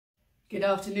Good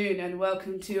afternoon and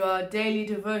welcome to our daily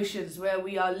devotions where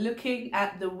we are looking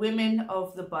at the women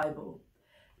of the Bible.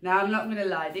 Now, I'm not going to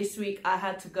lie, this week I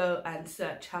had to go and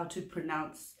search how to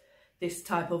pronounce this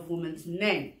type of woman's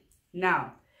name.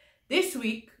 Now, this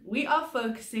week we are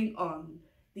focusing on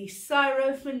the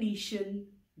Syrophoenician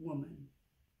woman.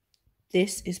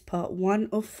 This is part 1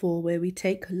 of 4 where we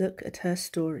take a look at her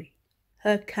story,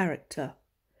 her character.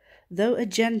 Though a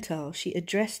Gentile, she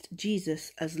addressed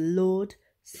Jesus as Lord,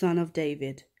 Son of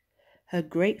David. Her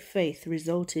great faith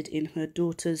resulted in her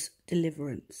daughter's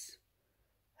deliverance.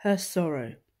 Her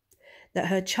sorrow, that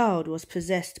her child was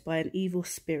possessed by an evil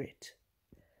spirit.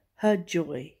 Her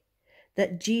joy,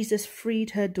 that Jesus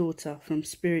freed her daughter from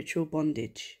spiritual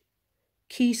bondage.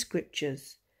 Key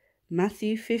scriptures,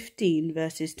 Matthew 15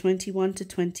 verses 21 to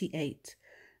 28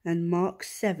 and Mark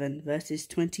 7 verses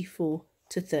 24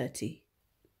 to 30.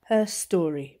 Her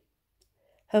story.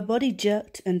 Her body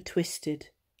jerked and twisted,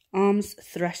 arms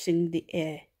thrashing the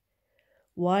air.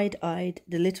 Wide-eyed,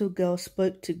 the little girl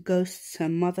spoke to ghosts her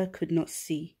mother could not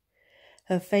see,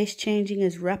 her face changing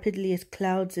as rapidly as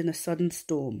clouds in a sudden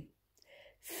storm.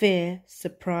 Fear,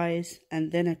 surprise,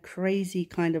 and then a crazy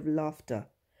kind of laughter,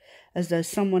 as though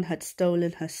someone had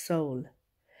stolen her soul.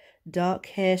 Dark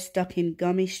hair stuck in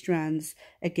gummy strands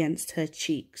against her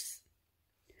cheeks.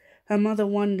 Her mother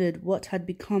wondered what had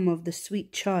become of the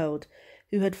sweet child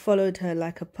who had followed her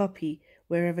like a puppy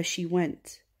wherever she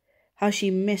went, how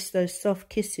she missed those soft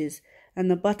kisses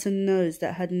and the button nose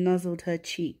that had nuzzled her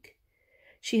cheek.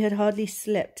 She had hardly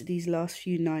slept these last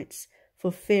few nights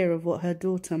for fear of what her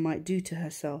daughter might do to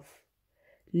herself.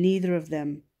 Neither of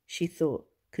them, she thought,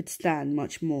 could stand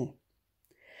much more.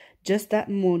 Just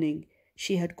that morning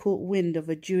she had caught wind of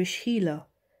a Jewish healer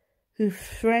who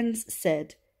friends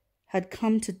said had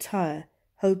come to Tyre,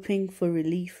 hoping for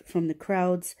relief from the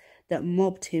crowds that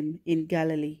mobbed him in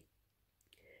Galilee.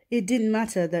 It didn't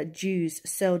matter that Jews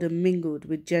seldom mingled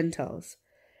with Gentiles.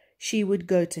 She would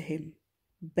go to him,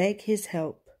 beg his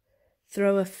help,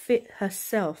 throw a fit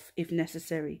herself if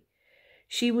necessary.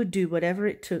 She would do whatever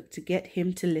it took to get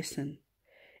him to listen.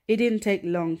 It didn't take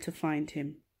long to find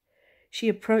him. She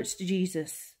approached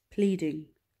Jesus, pleading,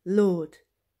 "Lord,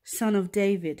 Son of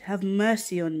David, have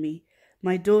mercy on me.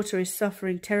 My daughter is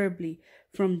suffering terribly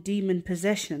from demon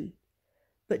possession."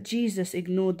 But Jesus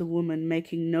ignored the woman,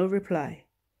 making no reply.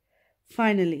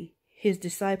 Finally, his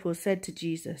disciples said to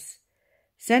Jesus,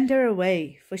 "Send her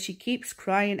away, for she keeps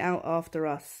crying out after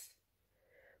us."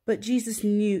 But Jesus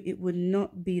knew it would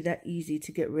not be that easy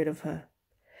to get rid of her.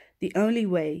 The only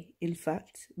way, in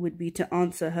fact, would be to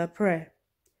answer her prayer.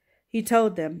 He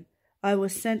told them, I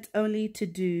was sent only to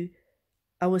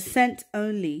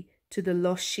the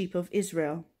lost sheep of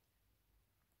Israel."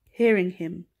 Hearing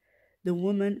him, the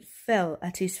woman fell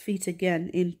at his feet again,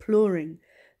 imploring,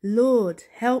 "Lord,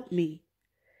 help me."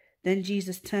 Then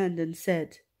Jesus turned and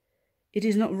said, "It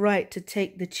is not right to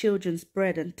take the children's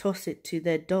bread and toss it to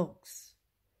their dogs."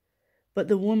 But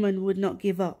the woman would not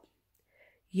give up.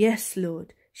 "Yes,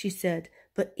 Lord," she said,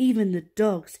 "but even the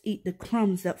dogs eat the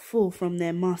crumbs that fall from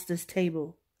their master's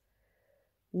table."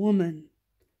 "Woman,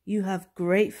 you have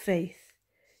great faith.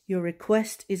 Your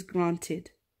request is granted,"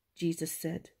 Jesus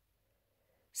said.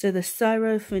 So the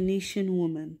Syrophoenician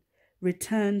woman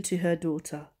returned to her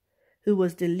daughter, who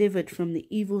was delivered from the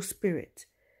evil spirit,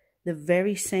 the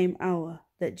very same hour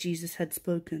that Jesus had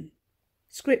spoken.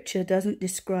 Scripture doesn't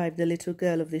describe the little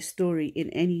girl of this story in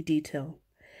any detail.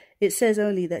 It says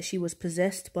only that she was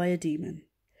possessed by a demon.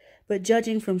 But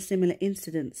judging from similar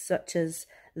incidents, such as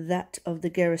that of the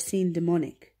Gerasene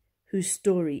demonic, whose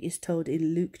story is told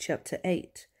in Luke chapter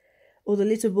 8, or the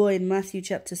little boy in Matthew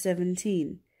chapter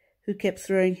 17, who kept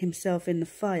throwing himself in the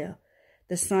fire,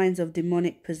 the signs of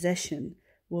demonic possession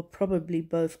were probably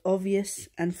both obvious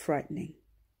and frightening.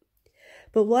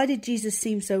 But why did Jesus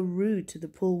seem so rude to the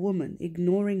poor woman,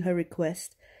 ignoring her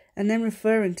request and then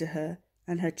referring to her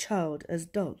and her child as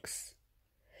dogs?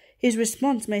 His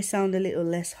response may sound a little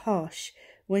less harsh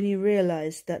when you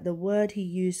realize that the word he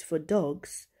used for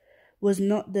dogs was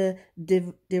not the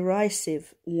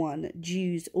derisive one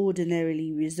Jews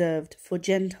ordinarily reserved for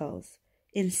Gentiles.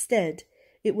 Instead,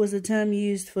 it was a term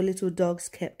used for little dogs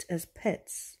kept as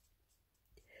pets.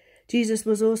 Jesus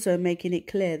was also making it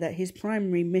clear that his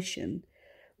primary mission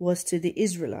was to the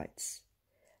Israelites.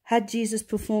 Had Jesus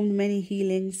performed many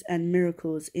healings and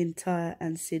miracles in Tyre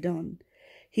and Sidon,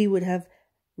 he would have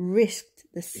risked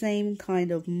the same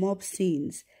kind of mob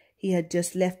scenes he had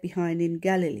just left behind in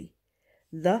Galilee,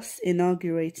 thus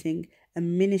inaugurating a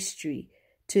ministry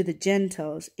to the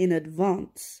Gentiles in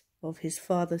advance of his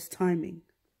Father's timing.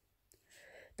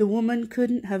 The woman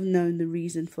couldn't have known the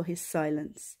reason for his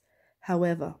silence.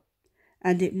 However,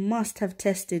 and it must have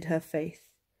tested her faith.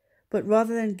 But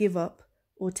rather than give up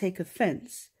or take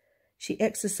offense, she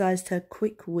exercised her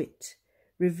quick wit,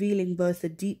 revealing both a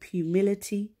deep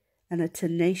humility and a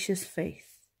tenacious faith.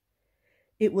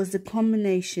 It was the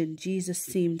combination Jesus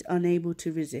seemed unable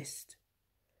to resist.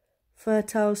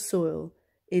 Fertile soil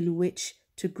in which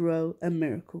to grow a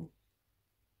miracle.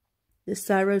 The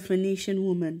Syrophoenician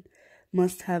woman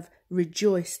must have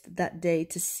rejoiced that day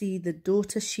to see the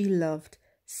daughter she loved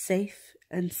safe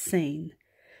and sane,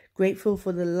 grateful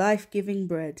for the life-giving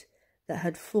bread that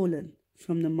had fallen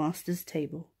from the Master's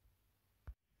table.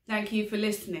 Thank you for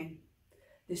listening.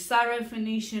 The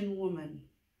Syrophoenician woman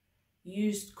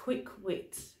used quick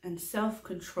wit and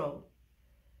self-control,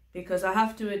 because I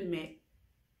have to admit,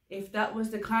 if that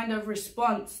was the kind of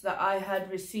response that I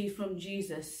had received from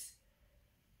Jesus,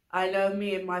 I know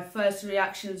me and my first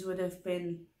reactions would have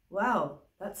been, wow,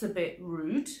 that's a bit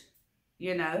rude,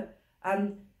 you know.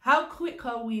 How quick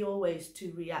are we always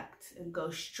to react and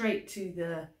go straight to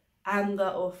the anger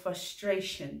or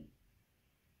frustration?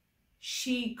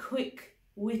 She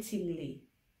quick-wittingly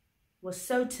was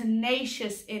so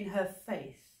tenacious in her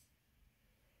faith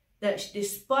that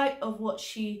despite of what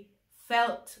she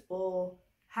felt or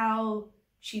how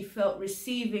she felt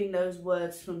receiving those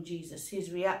words from Jesus,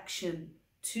 his reaction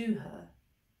to her,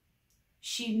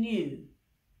 she knew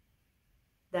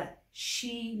that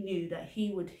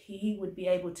he would be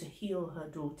able to heal her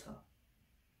daughter.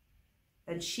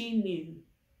 And she knew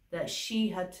that she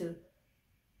had to,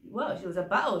 well, it was a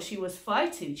battle. She was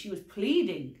fighting. She was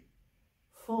pleading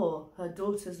for her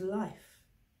daughter's life.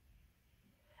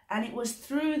 And it was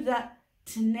through that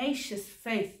tenacious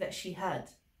faith that she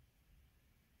had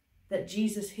that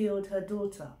Jesus healed her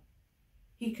daughter.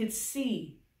 He could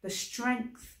see the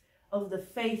strength of the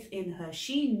faith in her.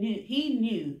 He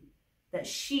knew that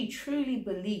she truly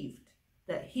believed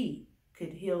that he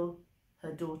could heal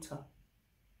her daughter.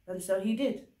 And so he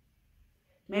did.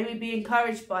 May we be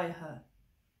encouraged by her.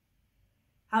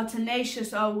 How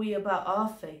tenacious are we about our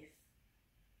faith?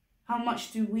 How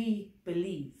much do we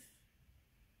believe?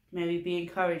 May we be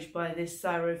encouraged by this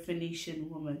Syrophoenician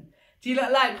woman. Do you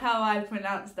not like how I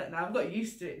pronounce that now? I've got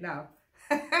used to it now.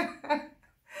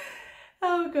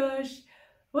 Oh gosh.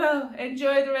 Well,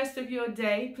 enjoy the rest of your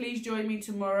day. Please join me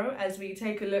tomorrow as we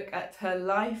take a look at her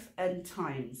life and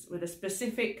times with a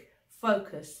specific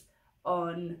focus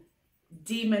on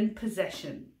demon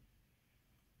possession.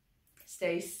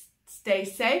 Stay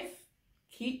safe,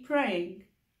 keep praying,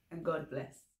 and God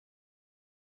bless.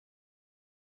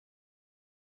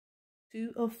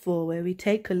 2 of 4, where we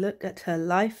take a look at her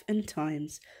life and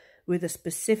times with a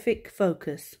specific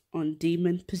focus on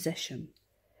demon possession.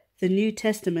 The New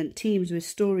Testament teems with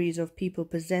stories of people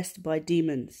possessed by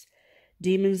demons.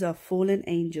 Demons are fallen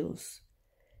angels,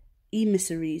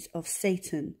 emissaries of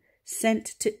Satan, sent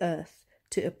to earth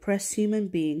to oppress human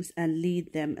beings and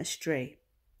lead them astray.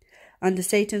 Under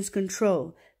Satan's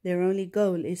control, their only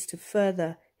goal is to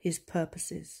further his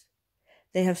purposes.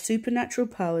 They have supernatural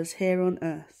powers here on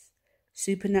earth,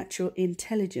 supernatural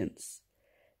intelligence.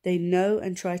 They know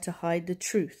and try to hide the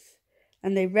truth,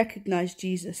 and they recognize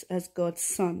Jesus as God's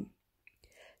Son.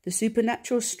 The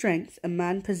supernatural strength a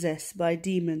man possessed by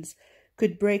demons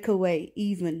could break away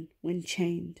even when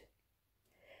chained.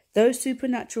 Though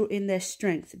supernatural in their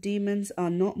strength, demons are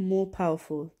not more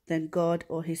powerful than God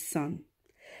or his Son.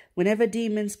 Whenever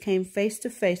demons came face to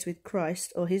face with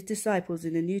Christ or his disciples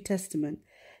in the New Testament,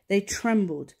 they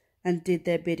trembled and did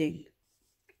their bidding.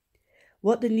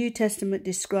 What the New Testament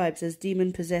describes as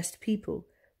demon-possessed people,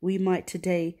 we might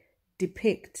today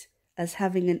depict as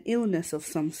having an illness of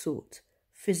some sort,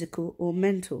 physical or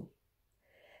mental.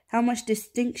 How much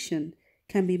distinction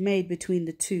can be made between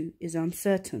the two is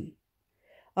uncertain.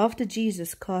 After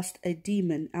Jesus cast a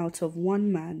demon out of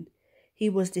one man, he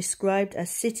was described as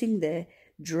sitting there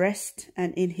dressed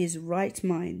and in his right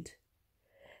mind.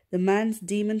 The man's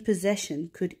demon possession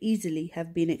could easily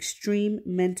have been extreme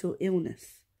mental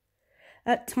illness.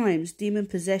 At times, demon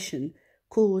possession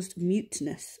caused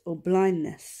muteness or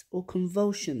blindness or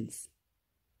convulsions.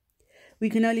 We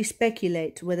can only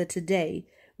speculate whether today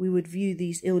we would view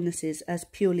these illnesses as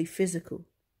purely physical.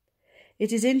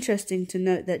 It is interesting to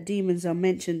note that demons are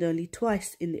mentioned only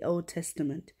twice in the Old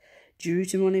Testament,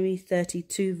 Deuteronomy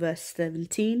 32 verse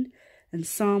 17 and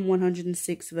Psalm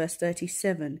 106 verse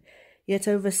 37, yet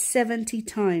over 70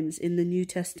 times in the New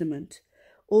Testament,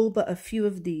 all but a few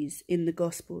of these in the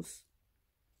Gospels.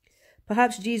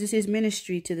 Perhaps Jesus'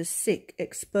 ministry to the sick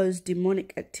exposed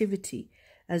demonic activity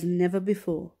as never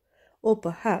before, or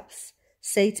perhaps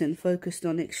Satan focused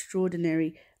on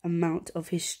extraordinary amount of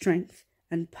his strength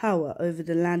and power over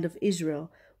the land of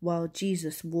Israel while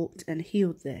Jesus walked and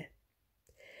healed there.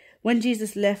 When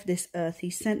Jesus left this earth, he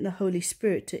sent the Holy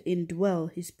Spirit to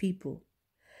indwell his people.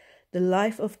 The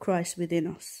life of Christ within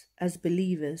us, as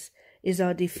believers, is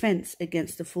our defense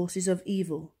against the forces of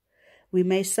evil. We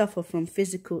may suffer from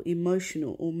physical,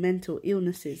 emotional, or mental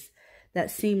illnesses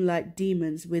that seem like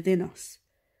demons within us,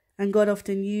 and God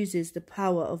often uses the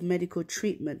power of medical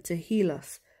treatment to heal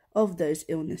us of those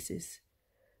illnesses.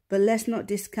 But let's not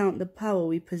discount the power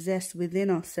we possess within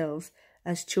ourselves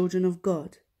as children of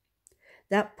God.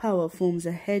 That power forms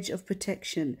a hedge of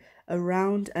protection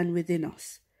around and within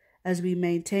us, as we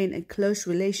maintain a close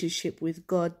relationship with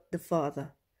God the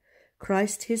Father,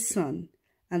 Christ his Son,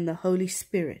 and the Holy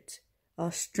Spirit,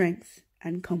 our strength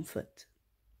and comfort.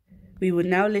 We will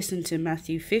now listen to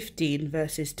Matthew 15,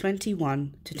 verses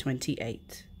 21 to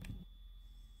 28.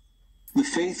 The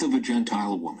faith of a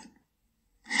Gentile woman.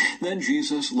 Then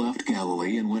Jesus left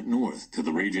Galilee and went north to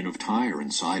the region of Tyre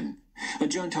and Sidon. A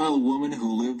Gentile woman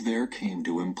who lived there came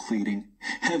to him, pleading,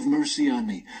 "Have mercy on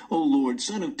me, O Lord,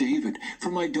 Son of David, for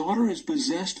my daughter is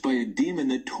possessed by a demon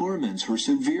that torments her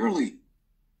severely."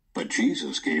 But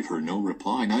Jesus gave her no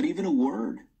reply, not even a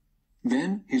word.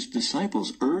 Then his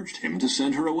disciples urged him to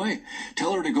send her away.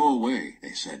 "Tell her to go away,"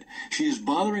 they said. "She is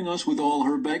bothering us with all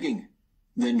her begging."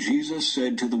 Then Jesus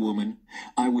said to the woman,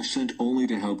 "I was sent only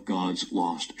to help God's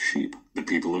lost sheep, the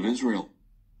people of Israel."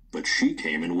 But she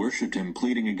came and worshipped him,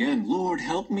 pleading again, "Lord,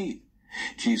 help me."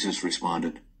 Jesus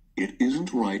responded, "It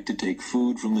isn't right to take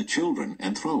food from the children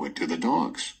and throw it to the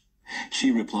dogs."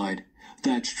 She replied,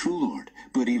 "That's true, Lord,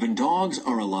 but even dogs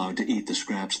are allowed to eat the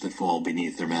scraps that fall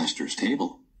beneath their master's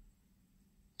table."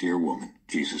 "Dear woman,"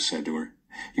 Jesus said to her,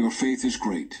 "your faith is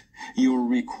great. Your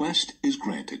request is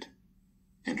granted."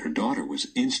 And her daughter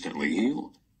was instantly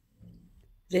healed.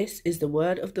 This is the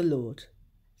word of the Lord.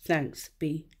 Thanks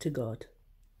be to God.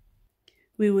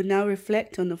 We will now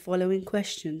reflect on the following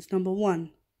questions. Number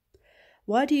 1.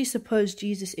 Why do you suppose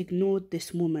Jesus ignored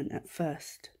this woman at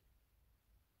first?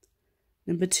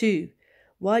 Number 2.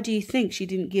 Why do you think she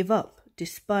didn't give up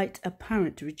despite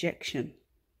apparent rejection?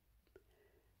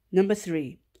 Number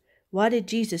 3. Why did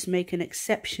Jesus make an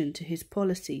exception to his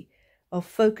policy of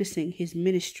focusing his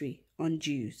ministry on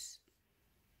Jews?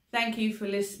 Thank you for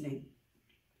listening.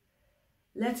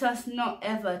 Let us not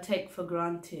ever take for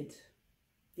granted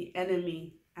the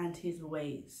enemy and his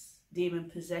ways. Demon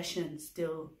possession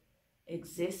still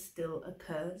exists, still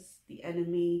occurs. The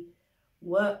enemy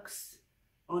works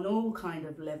on all kind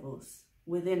of levels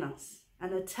within us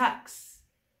and attacks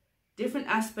different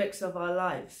aspects of our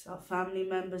lives, our family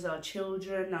members, our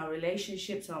children, our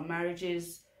relationships, our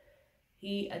marriages.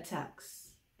 He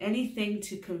attacks anything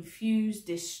to confuse,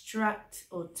 distract,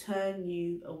 or turn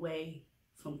you away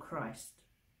from Christ.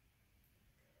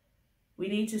 We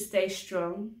need to stay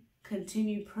strong,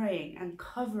 continue praying and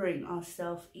covering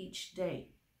ourselves each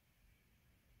day.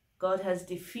 God has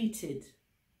defeated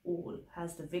all,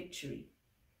 has the victory.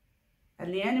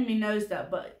 And the enemy knows that,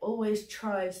 but always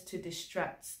tries to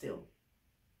distract still.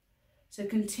 So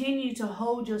continue to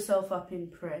hold yourself up in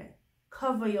prayer.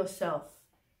 Cover yourself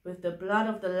with the blood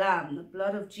of the Lamb, the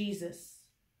blood of Jesus.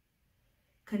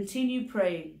 Continue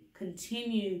praying.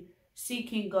 Continue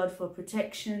seeking God for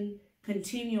protection.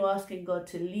 Continue asking God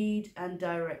to lead and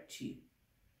direct you.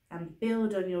 And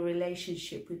build on your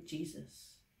relationship with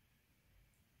Jesus.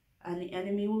 And the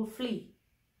enemy will flee.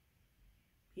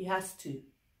 He has to,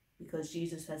 because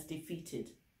Jesus has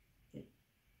defeated him.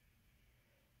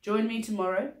 Join me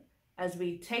tomorrow as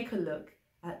we take a look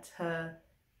at her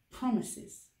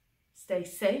promises. Stay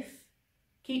safe,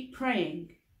 keep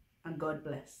praying, and God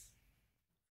bless.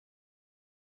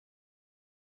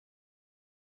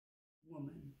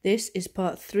 Woman. This is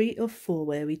part 3 of 4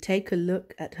 where we take a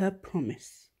look at her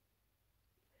promise.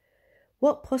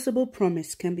 What possible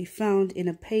promise can be found in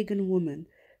a pagan woman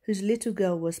whose little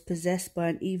girl was possessed by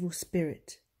an evil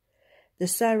spirit? The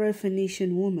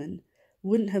Syrophoenician woman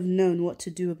wouldn't have known what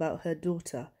to do about her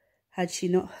daughter had she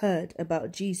not heard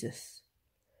about Jesus.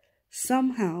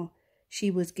 Somehow, she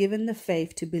was given the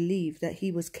faith to believe that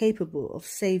he was capable of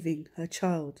saving her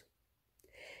child.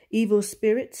 Evil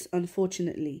spirits,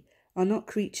 unfortunately, are not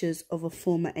creatures of a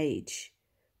former age.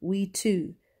 We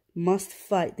too must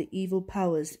fight the evil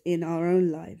powers in our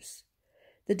own lives.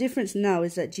 The difference now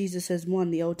is that Jesus has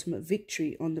won the ultimate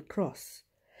victory on the cross.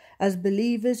 As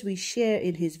believers, we share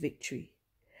in his victory.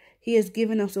 He has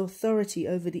given us authority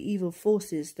over the evil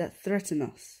forces that threaten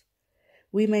us.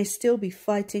 We may still be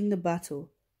fighting the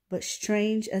battle, but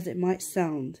strange as it might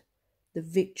sound, the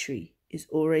victory is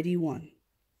already won.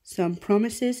 Some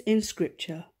promises in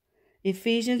Scripture.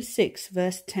 Ephesians 6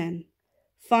 verse 10.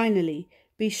 Finally,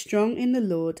 be strong in the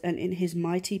Lord and in his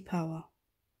mighty power.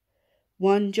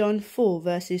 1 John 4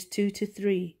 verses 2 to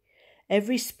 3.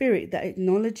 Every spirit that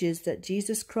acknowledges that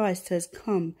Jesus Christ has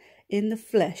come in the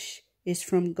flesh is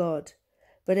from God,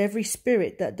 but every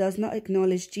spirit that does not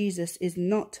acknowledge Jesus is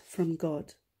not from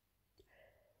God.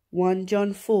 1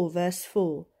 John 4 verse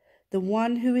 4, the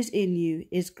one who is in you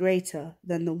is greater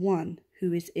than the one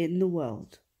who is in the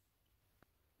world.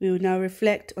 We will now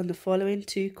reflect on the following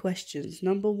 2 questions.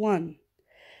 Number 1,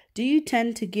 do you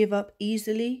tend to give up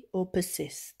easily or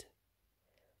persist?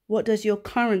 What does your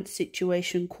current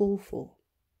situation call for?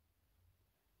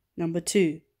 Number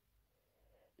 2,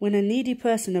 when a needy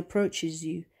person approaches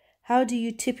you, how do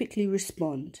you typically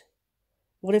respond?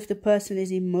 What if the person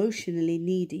is emotionally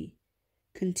needy,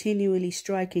 continually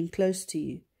striking close to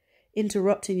you,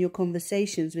 interrupting your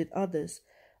conversations with others,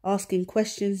 asking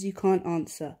questions you can't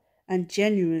answer, and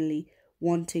genuinely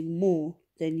wanting more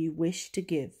than you wish to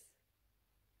give?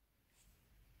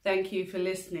 Thank you for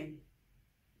listening.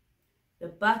 The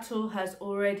battle has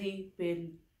already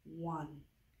been won.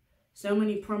 So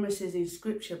many promises in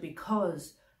Scripture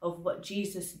because of what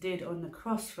Jesus did on the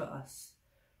cross for us.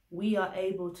 We are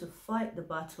able to fight the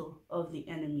battle of the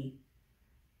enemy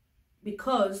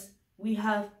because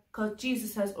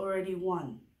Jesus has already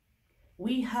won.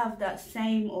 We have that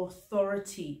same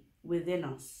authority within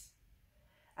us.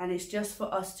 And it's just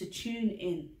for us to tune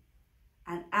in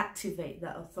and activate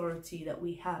that authority that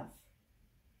we have.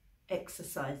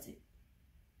 Exercise it.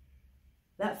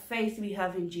 That faith we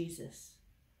have in Jesus.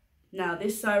 Now,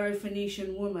 this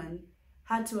Syrophoenician woman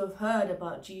had to have heard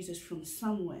about Jesus from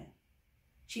somewhere.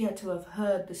 She had to have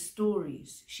heard the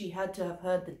stories. She had to have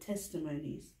heard the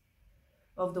testimonies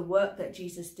of the work that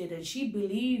Jesus did. And she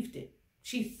believed it.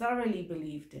 She thoroughly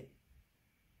believed it.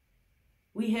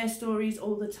 We hear stories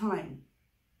all the time.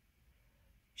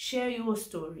 Share your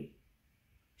story.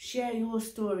 Share your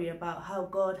story about how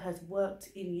God has worked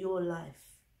in your life.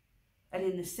 And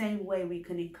in the same way, we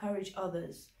can encourage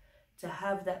others to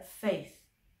have that faith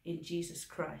in Jesus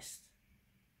Christ.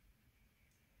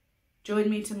 Join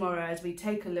me tomorrow as we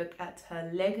take a look at her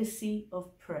legacy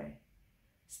of prayer.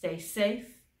 Stay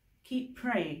safe, keep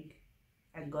praying,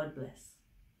 and God bless.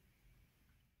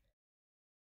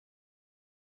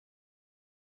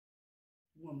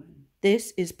 Woman.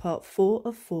 This is part 4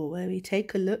 of 4, where we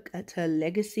take a look at her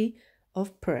legacy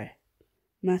of prayer.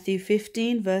 Matthew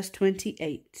 15 verse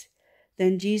 28.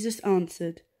 Then Jesus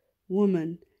answered,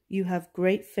 Woman, you have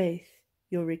great faith.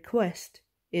 Your request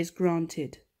is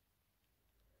granted.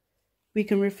 We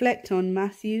can reflect on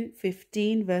Matthew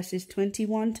 15 verses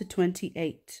 21 to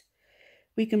 28.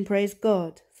 We can praise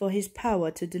God for his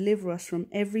power to deliver us from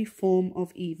every form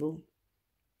of evil.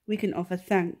 We can offer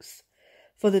thanks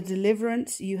for the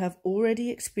deliverance you have already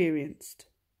experienced.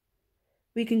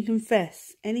 We can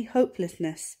confess any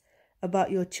hopelessness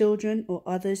about your children or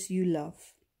others you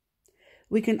love.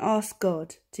 We can ask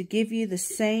God to give you the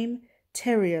same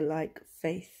terrier-like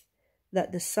faith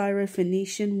that the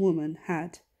Syrophoenician woman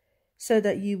had, so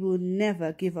that you will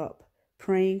never give up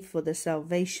praying for the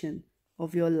salvation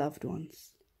of your loved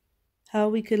ones. How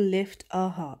we can lift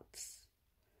our hearts.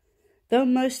 Though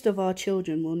most of our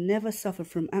children will never suffer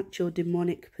from actual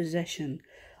demonic possession,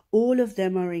 all of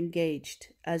them are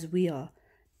engaged, as we are,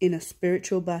 in a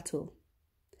spiritual battle.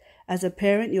 As a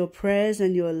parent, your prayers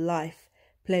and your life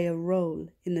play a role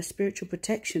in the spiritual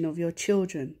protection of your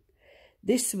children.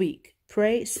 This week,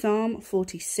 pray Psalm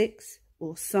 46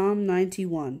 or Psalm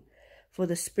 91 for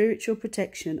the spiritual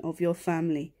protection of your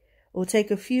family, or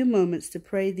take a few moments to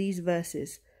pray these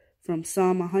verses from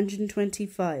Psalm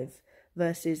 125,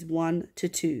 verses 1 to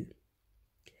 2.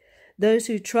 Those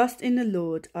who trust in the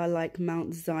Lord are like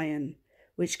Mount Zion,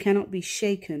 which cannot be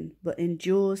shaken but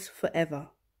endures forever.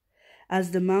 As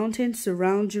the mountains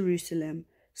surround Jerusalem,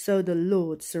 so the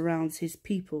Lord surrounds his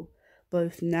people,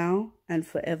 both now and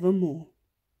forevermore.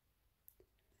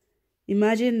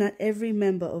 Imagine that every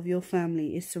member of your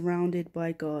family is surrounded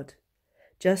by God,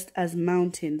 just as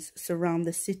mountains surround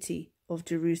the city of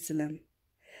Jerusalem.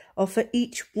 Offer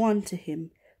each one to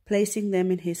him, placing them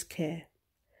in his care.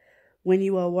 When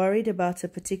you are worried about a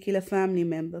particular family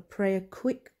member, pray a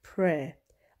quick prayer,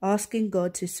 asking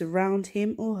God to surround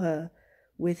him or her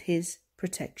with his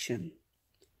protection.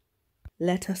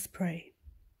 Let us pray.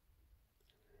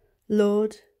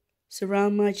 Lord,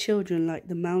 surround my children like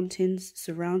the mountains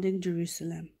surrounding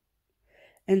Jerusalem.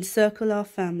 Encircle our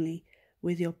family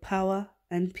with your power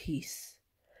and peace.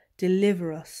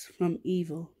 Deliver us from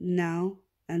evil now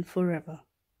and forever.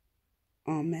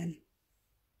 Amen.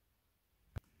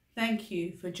 Thank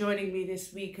you for joining me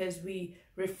this week as we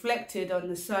reflected on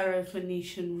the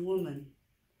Syrophoenician woman.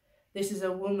 This is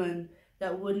a woman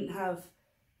that wouldn't have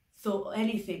thought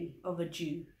anything of a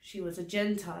Jew. She was a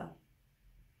Gentile.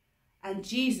 And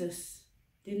Jesus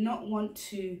did not want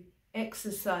to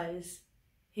exercise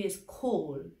his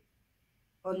call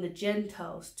on the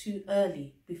Gentiles too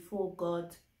early before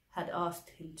God had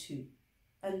asked him to,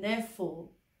 and therefore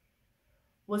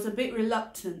was a bit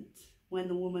reluctant when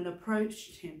the woman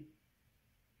approached him.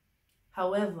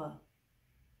 However,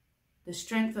 the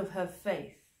strength of her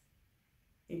faith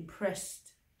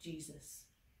impressed Jesus,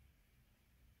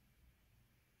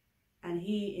 and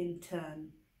he in turn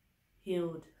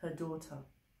healed her daughter.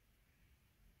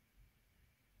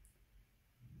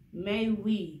 May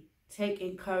we take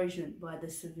encouragement by the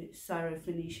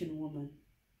Syrophoenician woman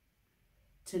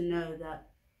to know that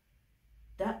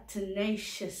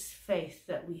tenacious faith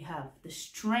that we have, the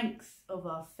strength of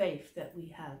our faith that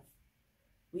we have,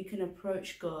 we can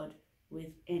approach God with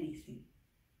anything.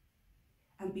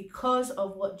 And because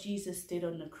of what Jesus did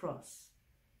on the cross,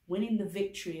 winning the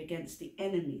victory against the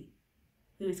enemy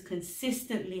who is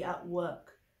consistently at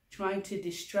work trying to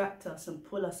distract us and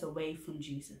pull us away from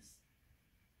Jesus,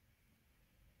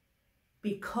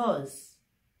 because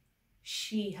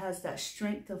she has that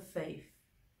strength of faith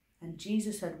and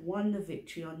Jesus had won the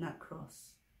victory on that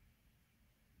cross,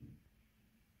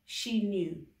 she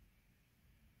knew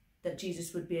that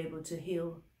Jesus would be able to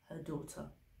heal her daughter.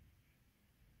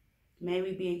 May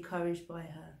we be encouraged by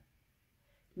her.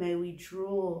 May we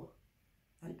draw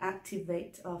and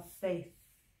activate our faith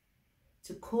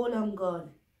to call on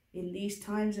God in these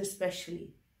times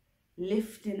especially,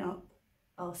 lifting up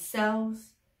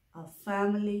ourselves, our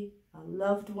family, our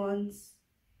loved ones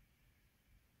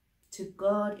to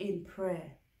God in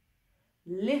prayer.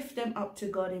 Lift them up to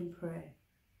God in prayer,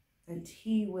 and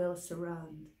he will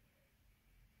surround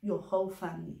your whole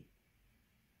family.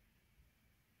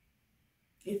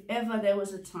 If ever there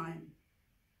was a time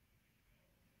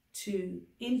to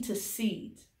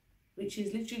intercede, which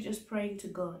is literally just praying to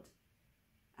God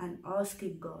and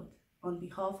asking God on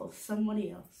behalf of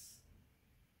somebody else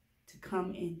to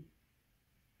come in,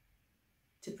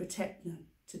 to protect them,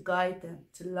 to guide them,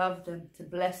 to love them, to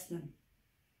bless them.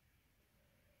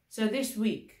 So this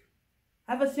week,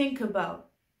 have a think about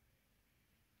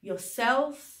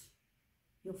yourselves,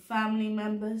 your family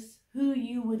members, who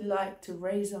you would like to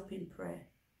raise up in prayer.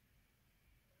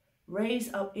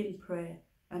 Raise up in prayer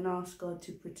and ask God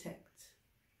to protect,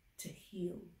 to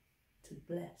heal, to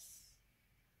bless,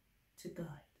 to guide.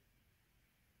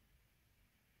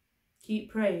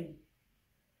 Keep praying.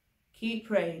 Keep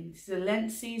praying. It's the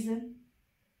Lent season.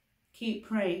 Keep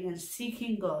praying and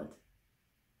seeking God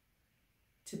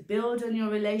to build on your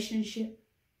relationship,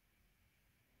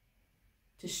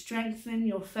 to strengthen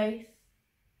your faith,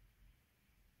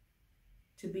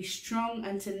 to be strong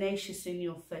and tenacious in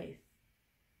your faith.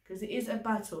 Because it is a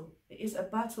battle. It is a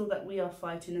battle that we are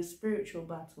fighting, a spiritual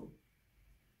battle.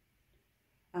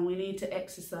 And we need to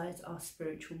exercise our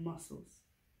spiritual muscles.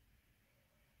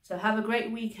 So have a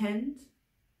great weekend.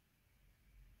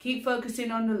 Keep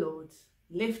focusing on the Lord.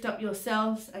 Lift up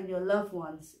yourselves and your loved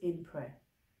ones in prayer.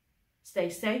 Stay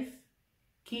safe,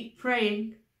 keep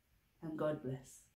praying, and God bless.